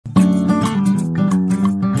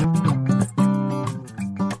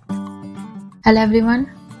Hello everyone,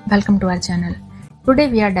 welcome to our channel. Today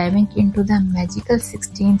we are diving into the magical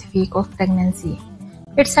 16th week of pregnancy.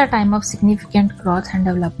 It's a time of significant growth and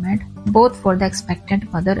development, both for the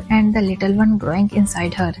expectant mother and the little one growing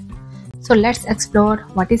inside her. So let's explore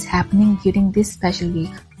what is happening during this special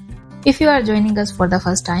week. If you are joining us for the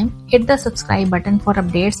first time, hit the subscribe button for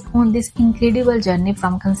updates on this incredible journey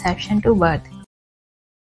from conception to birth.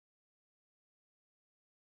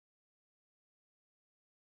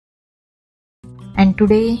 And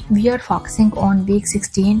today we are focusing on week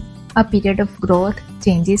 16, a period of growth,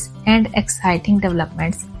 changes, and exciting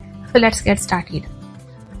developments. So let's get started.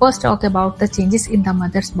 First, talk about the changes in the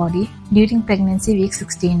mother's body during pregnancy week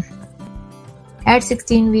 16. At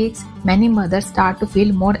 16 weeks, many mothers start to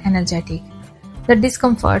feel more energetic. The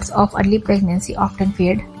discomforts of early pregnancy often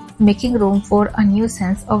fade, making room for a new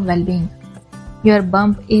sense of well-being. Your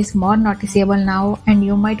bump is more noticeable now, and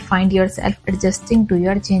you might find yourself adjusting to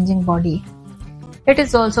your changing body. It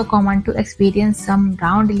is also common to experience some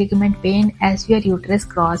round ligament pain as your uterus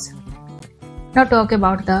grows. Now talk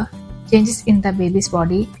about the changes in the baby's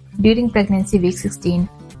body during pregnancy week 16.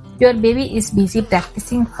 Your baby is busy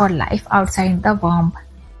practicing for life outside the womb.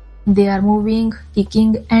 They are moving,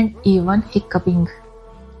 kicking, and even hiccuping.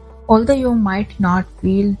 Although you might not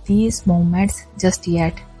feel these movements just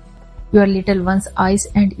yet, your little one's eyes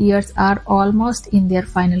and ears are almost in their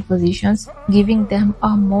final positions, giving them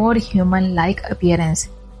a more human-like appearance.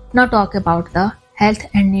 Now talk about the health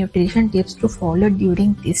and nutrition tips to follow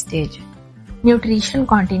during this stage. Nutrition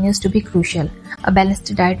continues to be crucial. A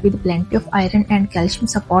balanced diet with plenty of iron and calcium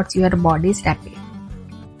supports your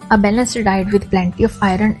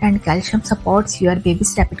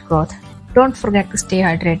baby's rapid growth. Don't forget to stay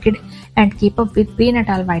hydrated and keep up with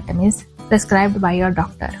prenatal vitamins prescribed by your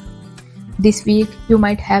doctor. This week, you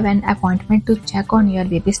might have an appointment to check on your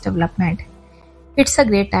baby's development. It's a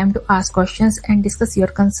great time to ask questions and discuss your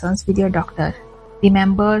concerns with your doctor.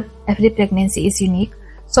 Remember, every pregnancy is unique,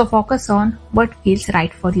 so focus on what feels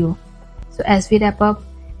right for you. So as we wrap up,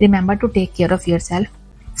 remember to take care of yourself,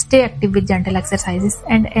 stay active with gentle exercises,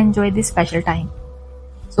 and enjoy this special time.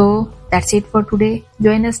 So that's it for today.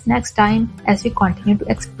 Join us next time as we continue to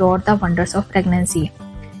explore the wonders of pregnancy.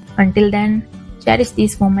 Until then, cherish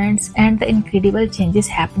these moments and the incredible changes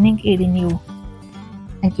happening within you.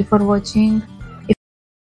 Thank you for watching.